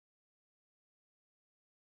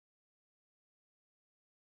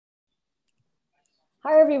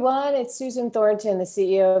Hi, everyone. It's Susan Thornton, the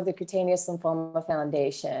CEO of the Cutaneous Lymphoma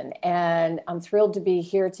Foundation. And I'm thrilled to be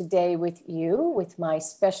here today with you, with my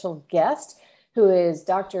special guest, who is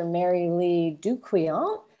Dr. Mary Lee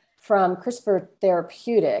Dequeant from CRISPR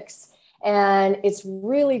Therapeutics. And it's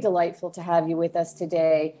really delightful to have you with us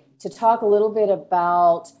today to talk a little bit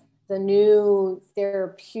about the new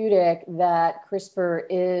therapeutic that CRISPR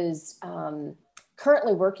is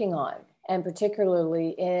currently working on, and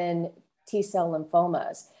particularly in T-cell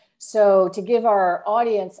lymphomas. So to give our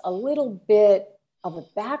audience a little bit of a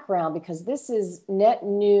background, because this is net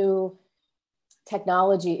new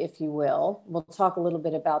technology, if you will. We'll talk a little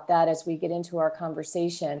bit about that as we get into our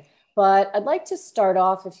conversation. But I'd like to start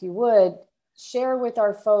off, if you would, share with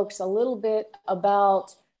our folks a little bit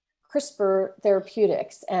about CRISPR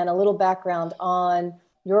Therapeutics and a little background on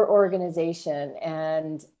your organization,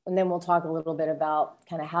 and then we'll talk a little bit about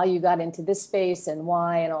kind of how you got into this space and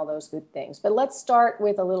why and all those good things. But let's start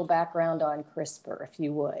with a little background on CRISPR, if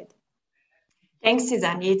you would. Thanks,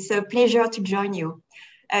 Susan. It's a pleasure to join you.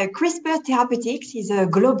 CRISPR Therapeutics is a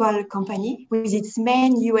global company with its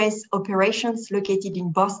main US operations located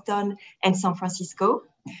in Boston and San Francisco.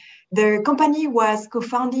 The company was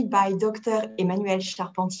co-founded by Dr. Emmanuel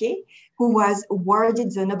Charpentier, who was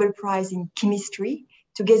awarded the Nobel Prize in Chemistry,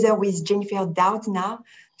 together with Jennifer Doudna,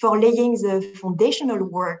 for laying the foundational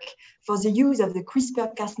work for the use of the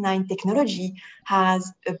CRISPR-Cas9 technology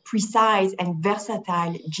as a precise and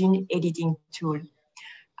versatile gene editing tool.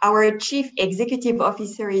 Our Chief Executive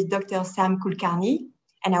Officer is Dr. Sam Kulkarni,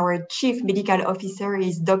 and our Chief Medical Officer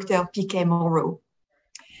is Dr. P.K. Monroe.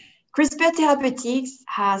 CRISPR Therapeutics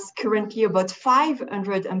has currently about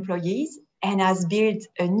 500 employees and has built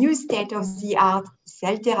a new state-of-the-art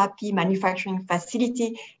cell therapy manufacturing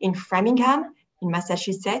facility in Framingham, in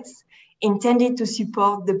Massachusetts, intended to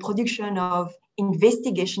support the production of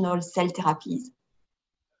investigational cell therapies.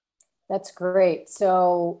 That's great.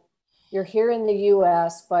 So you're here in the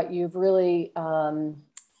US, but you've really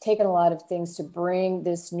taken a lot of things to bring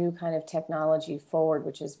this new kind of technology forward,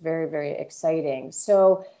 which is very, very exciting.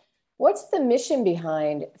 So what's the mission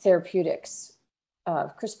behind therapeutics?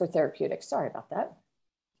 CRISPR Therapeutics, sorry about that.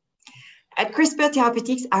 At CRISPR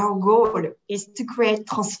Therapeutics, our goal is to create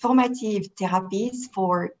transformative therapies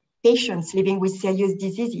for patients living with serious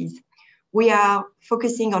diseases. We are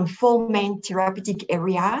focusing on 4 main therapeutic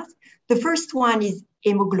areas. The first one is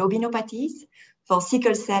hemoglobinopathies for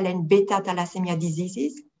sickle cell and beta thalassemia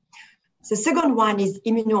diseases. The second one is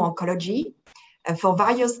immuno-oncology for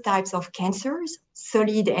various types of cancers,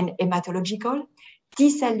 solid and hematological.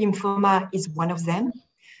 T-cell lymphoma is one of them.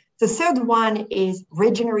 The third one is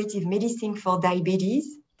regenerative medicine for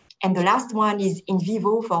diabetes. And the last one is in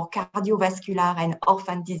vivo for cardiovascular and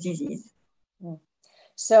orphan diseases.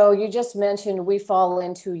 So you just mentioned we fall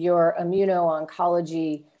into your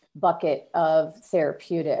immuno-oncology bucket of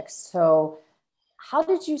therapeutics. So how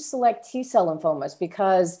did you select T-cell lymphomas?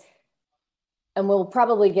 Because, and we'll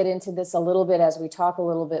probably get into this a little bit as we talk a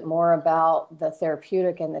little bit more about the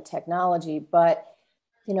therapeutic and the technology, but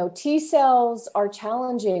you know, T cells are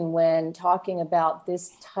challenging when talking about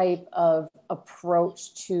this type of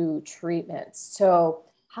approach to treatments. So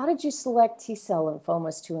how did you select T cell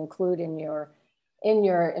lymphomas to include in your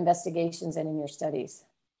investigations and in your studies?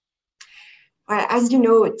 Well, as you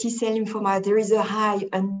know, T-cell lymphoma, there is a high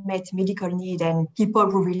unmet medical need, and people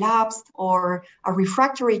who relapsed or are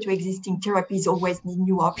refractory to existing therapies always need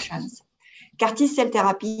new options. CAR T-cell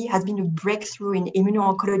therapy has been a breakthrough in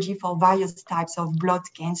immuno-oncology for various types of blood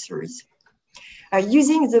cancers.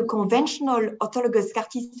 Using the conventional autologous CAR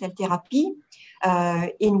T-cell therapy,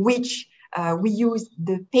 in which we use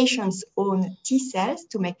the patient's own T-cells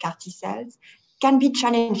to make CAR T-cells, can be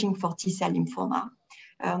challenging for T-cell lymphoma.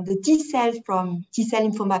 The T-cells from T-cell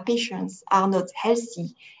lymphoma patients are not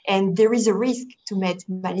healthy, and there is a risk to make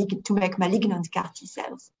malignant CAR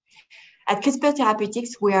T-cells. At CRISPR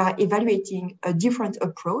Therapeutics, we are evaluating a different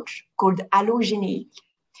approach called allogeneic.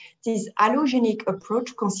 This allogeneic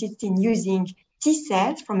approach consists in using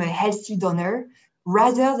T-cells from a healthy donor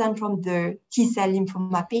rather than from the T-cell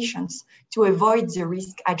lymphoma patients to avoid the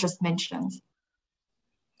risk I just mentioned.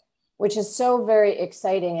 Which is so very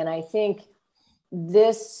exciting. And I think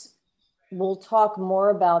we'll talk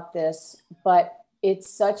more about this, but it's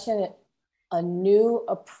such a new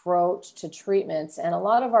approach to treatments. And a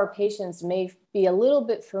lot of our patients may be a little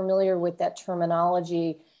bit familiar with that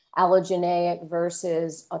terminology, allogeneic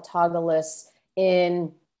versus autologous,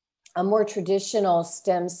 in a more traditional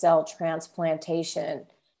stem cell transplantation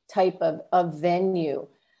type of venue.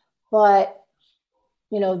 But,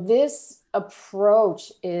 you know, this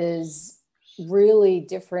approach is really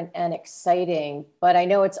different and exciting, but I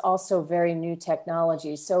know it's also very new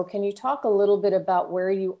technology. So can you talk a little bit about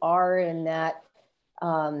where you are in that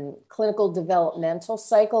clinical developmental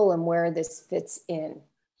cycle and where this fits in?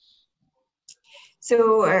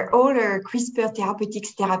 So all our CRISPR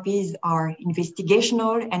Therapeutics therapies are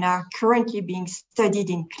investigational and are currently being studied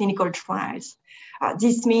in clinical trials.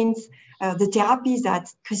 This means the therapies that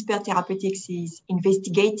CRISPR Therapeutics is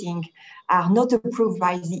investigating are not approved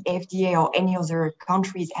by the FDA or any other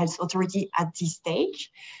country's health authority at this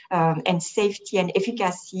stage, and safety and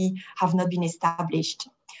efficacy have not been established.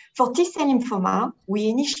 For T-cell lymphoma, we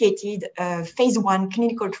initiated a phase 1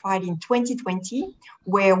 clinical trial in 2020,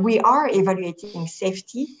 where we are evaluating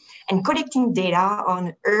safety and collecting data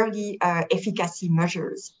on early efficacy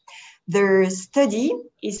measures. The study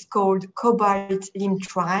is called COBALT-LYM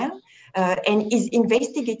trial and is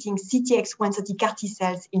investigating CTX130 CAR T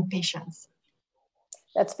cells in patients.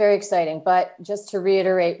 That's very exciting. But just to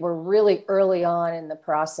reiterate, we're really early on in the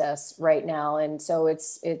process right now. And so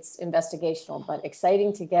it's investigational, but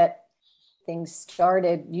exciting to get things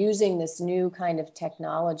started using this new kind of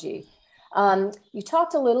technology. You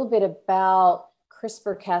talked a little bit about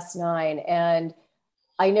CRISPR-Cas9, and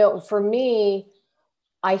I know for me,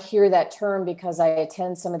 I hear that term because I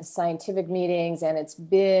attend some of the scientific meetings, and it's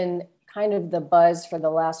been kind of the buzz for the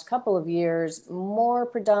last couple of years, more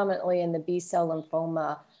predominantly in the B-cell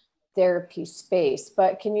lymphoma therapy space.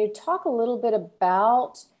 But can you talk a little bit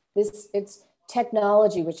about this, its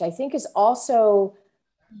technology, which I think is also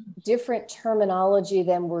different terminology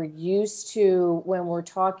than we're used to when we're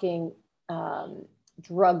talking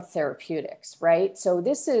drug therapeutics, right? So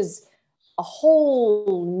this is a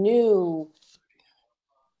whole new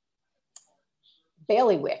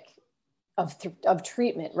bailiwick of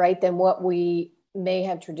treatment, right, than what we may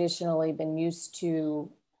have traditionally been used to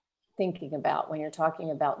thinking about when you're talking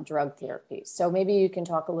about drug therapies. So maybe you can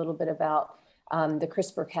talk a little bit about the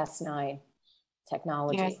CRISPR-Cas9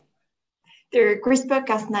 technology. Yes. The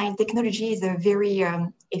CRISPR-Cas9 technology is a very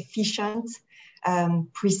efficient,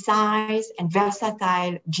 precise, and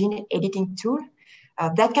versatile gene editing tool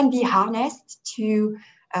that can be harnessed to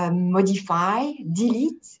modify,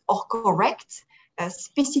 delete, or correct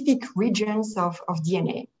specific regions of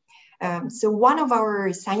DNA. So one of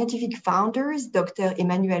our scientific founders, Dr.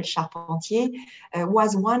 Emmanuel Charpentier,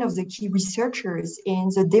 was one of the key researchers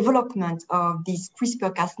in the development of this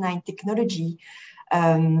CRISPR-Cas9 technology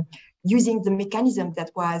using the mechanism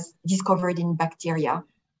that was discovered in bacteria.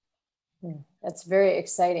 That's very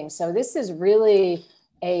exciting. So this is really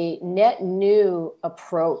a net new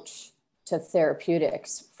approach to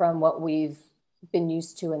therapeutics from what we've been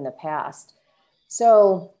used to in the past.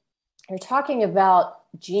 So you're talking about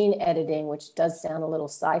gene editing, which does sound a little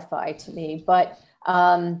sci-fi to me, but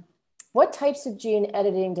what types of gene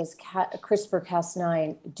editing does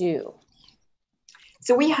CRISPR-Cas9 do?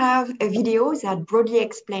 So we have a video that broadly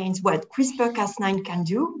explains what CRISPR-Cas9 can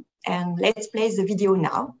do, and let's play the video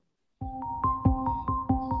now.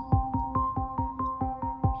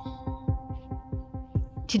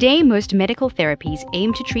 Today, most medical therapies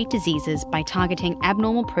aim to treat diseases by targeting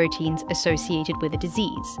abnormal proteins associated with a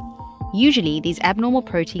disease. Usually, these abnormal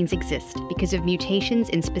proteins exist because of mutations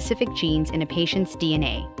in specific genes in a patient's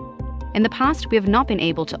DNA. In the past, we have not been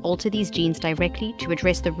able to alter these genes directly to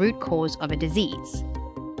address the root cause of a disease.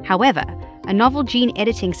 However, a novel gene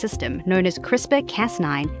editing system known as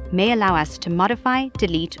CRISPR-Cas9 may allow us to modify,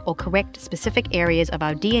 delete, or correct specific areas of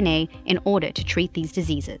our DNA in order to treat these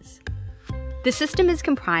diseases. The system is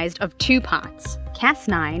comprised of two parts: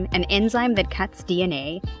 Cas9, an enzyme that cuts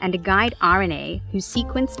DNA, and a guide RNA whose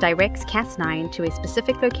sequence directs Cas9 to a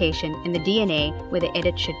specific location in the DNA where the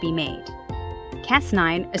edit should be made.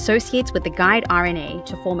 Cas9 associates with the guide RNA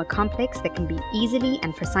to form a complex that can be easily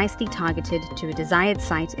and precisely targeted to a desired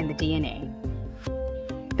site in the DNA.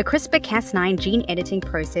 The CRISPR-Cas9 gene editing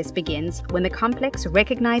process begins when the complex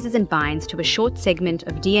recognizes and binds to a short segment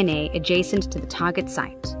of DNA adjacent to the target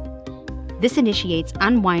site. This initiates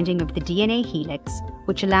unwinding of the DNA helix,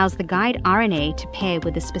 which allows the guide RNA to pair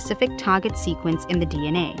with a specific target sequence in the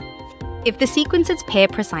DNA. If the sequences pair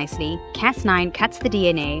precisely, Cas9 cuts the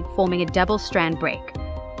DNA, forming a double-strand break.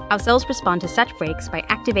 Our cells respond to such breaks by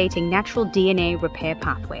activating natural DNA repair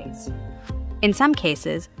pathways. In some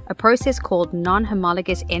cases, a process called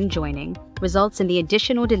non-homologous end joining results in the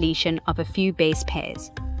addition or deletion of a few base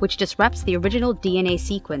pairs, which disrupts the original DNA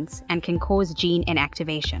sequence and can cause gene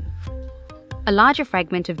inactivation. A larger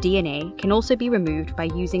fragment of DNA can also be removed by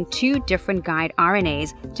using two different guide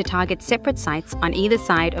RNAs to target separate sites on either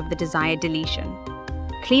side of the desired deletion.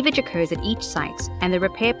 Cleavage occurs at each site, and the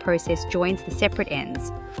repair process joins the separate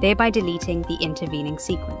ends, thereby deleting the intervening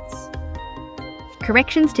sequence.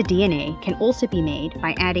 Corrections to DNA can also be made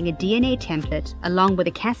by adding a DNA template along with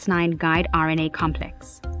a Cas9 guide RNA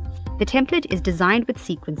complex. The template is designed with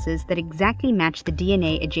sequences that exactly match the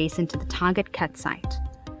DNA adjacent to the target cut site.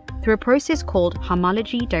 Through a process called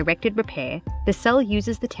homology-directed repair, the cell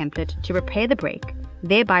uses the template to repair the break,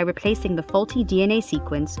 thereby replacing the faulty DNA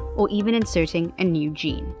sequence or even inserting a new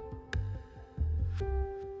gene.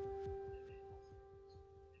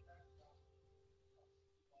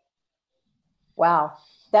 Wow,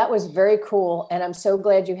 that was very cool. And I'm so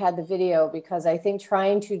glad you had the video, because I think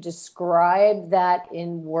trying to describe that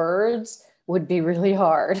in words would be really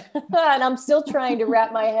hard. And I'm still trying to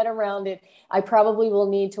wrap my head around it. I probably will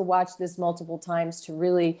need to watch this multiple times to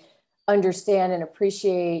really understand and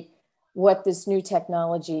appreciate what this new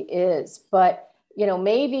technology is. But, you know,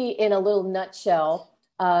 maybe in a little nutshell,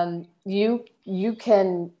 you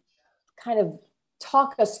can kind of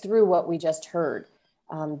talk us through what we just heard.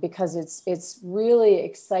 Because it's really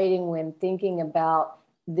exciting when thinking about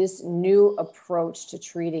this new approach to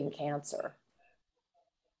treating cancer.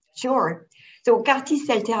 Sure. So CAR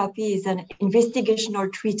T-cell therapy is an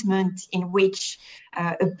investigational treatment in which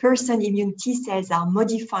a person's immune T-cells are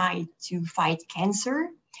modified to fight cancer.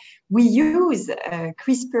 We use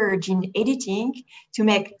CRISPR gene editing to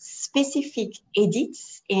make specific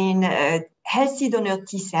edits in healthy donor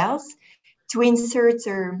T-cells to insert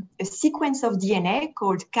a sequence of DNA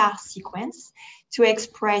called CAR sequence to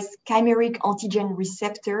express chimeric antigen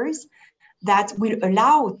receptors that will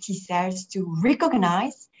allow T cells to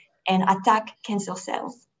recognize and attack cancer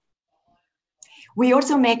cells. We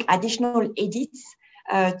also make additional edits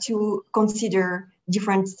to consider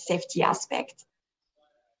different safety aspects.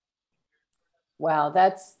 Wow,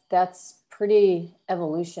 that's pretty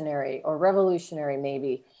evolutionary or revolutionary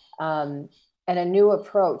maybe, and a new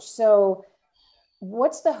approach. So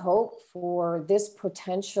what's the hope for this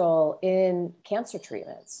potential in cancer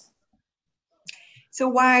treatments? So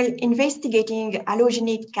while investigating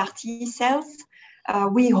allogeneic CAR T cells,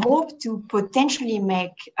 we hope to potentially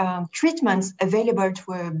make treatments available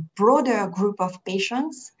to a broader group of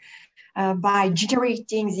patients by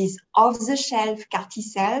generating these off-the-shelf CAR T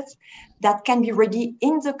cells that can be ready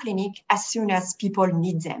in the clinic as soon as people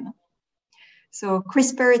need them. So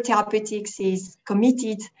CRISPR Therapeutics is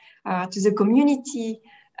committed to the community,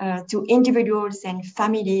 to individuals and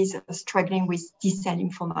families struggling with T-cell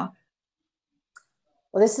lymphoma.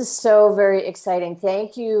 Well, this is so very exciting.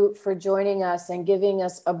 Thank you for joining us and giving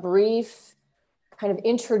us a brief kind of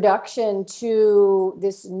introduction to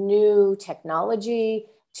this new technology,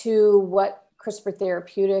 to what CRISPR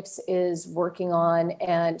Therapeutics is working on,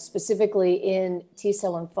 and specifically in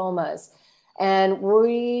T-cell lymphomas. And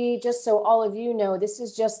we, just so all of you know, this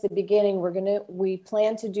is just the beginning. We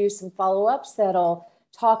plan to do some follow-ups that'll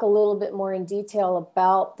talk a little bit more in detail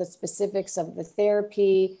about the specifics of the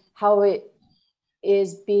therapy, how it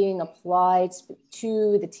is being applied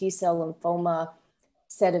to the T-cell lymphoma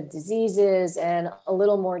set of diseases, and a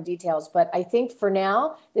little more details. But I think for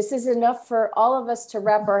now, this is enough for all of us to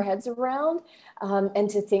wrap our heads around and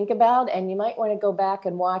to think about. And you might want to go back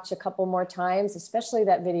and watch a couple more times, especially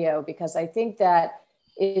that video, because I think that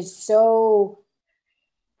is so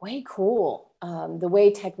way cool. The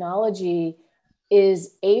way technology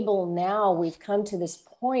is able now, we've come to this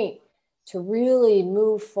point to really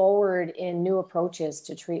move forward in new approaches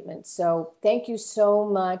to treatment. So thank you so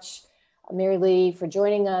much, Mary Lee, for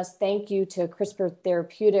joining us. Thank you to CRISPR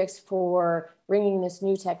Therapeutics for bringing this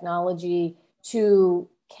new technology to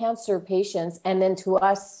cancer patients, and then to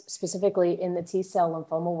us specifically in the T-cell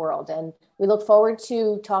lymphoma world. And we look forward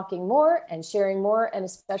to talking more and sharing more, and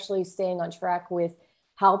especially staying on track with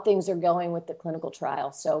how things are going with the clinical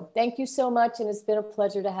trial. So thank you so much, and it's been a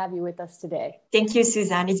pleasure to have you with us today. Thank you,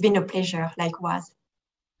 Susan. It's been a pleasure, likewise.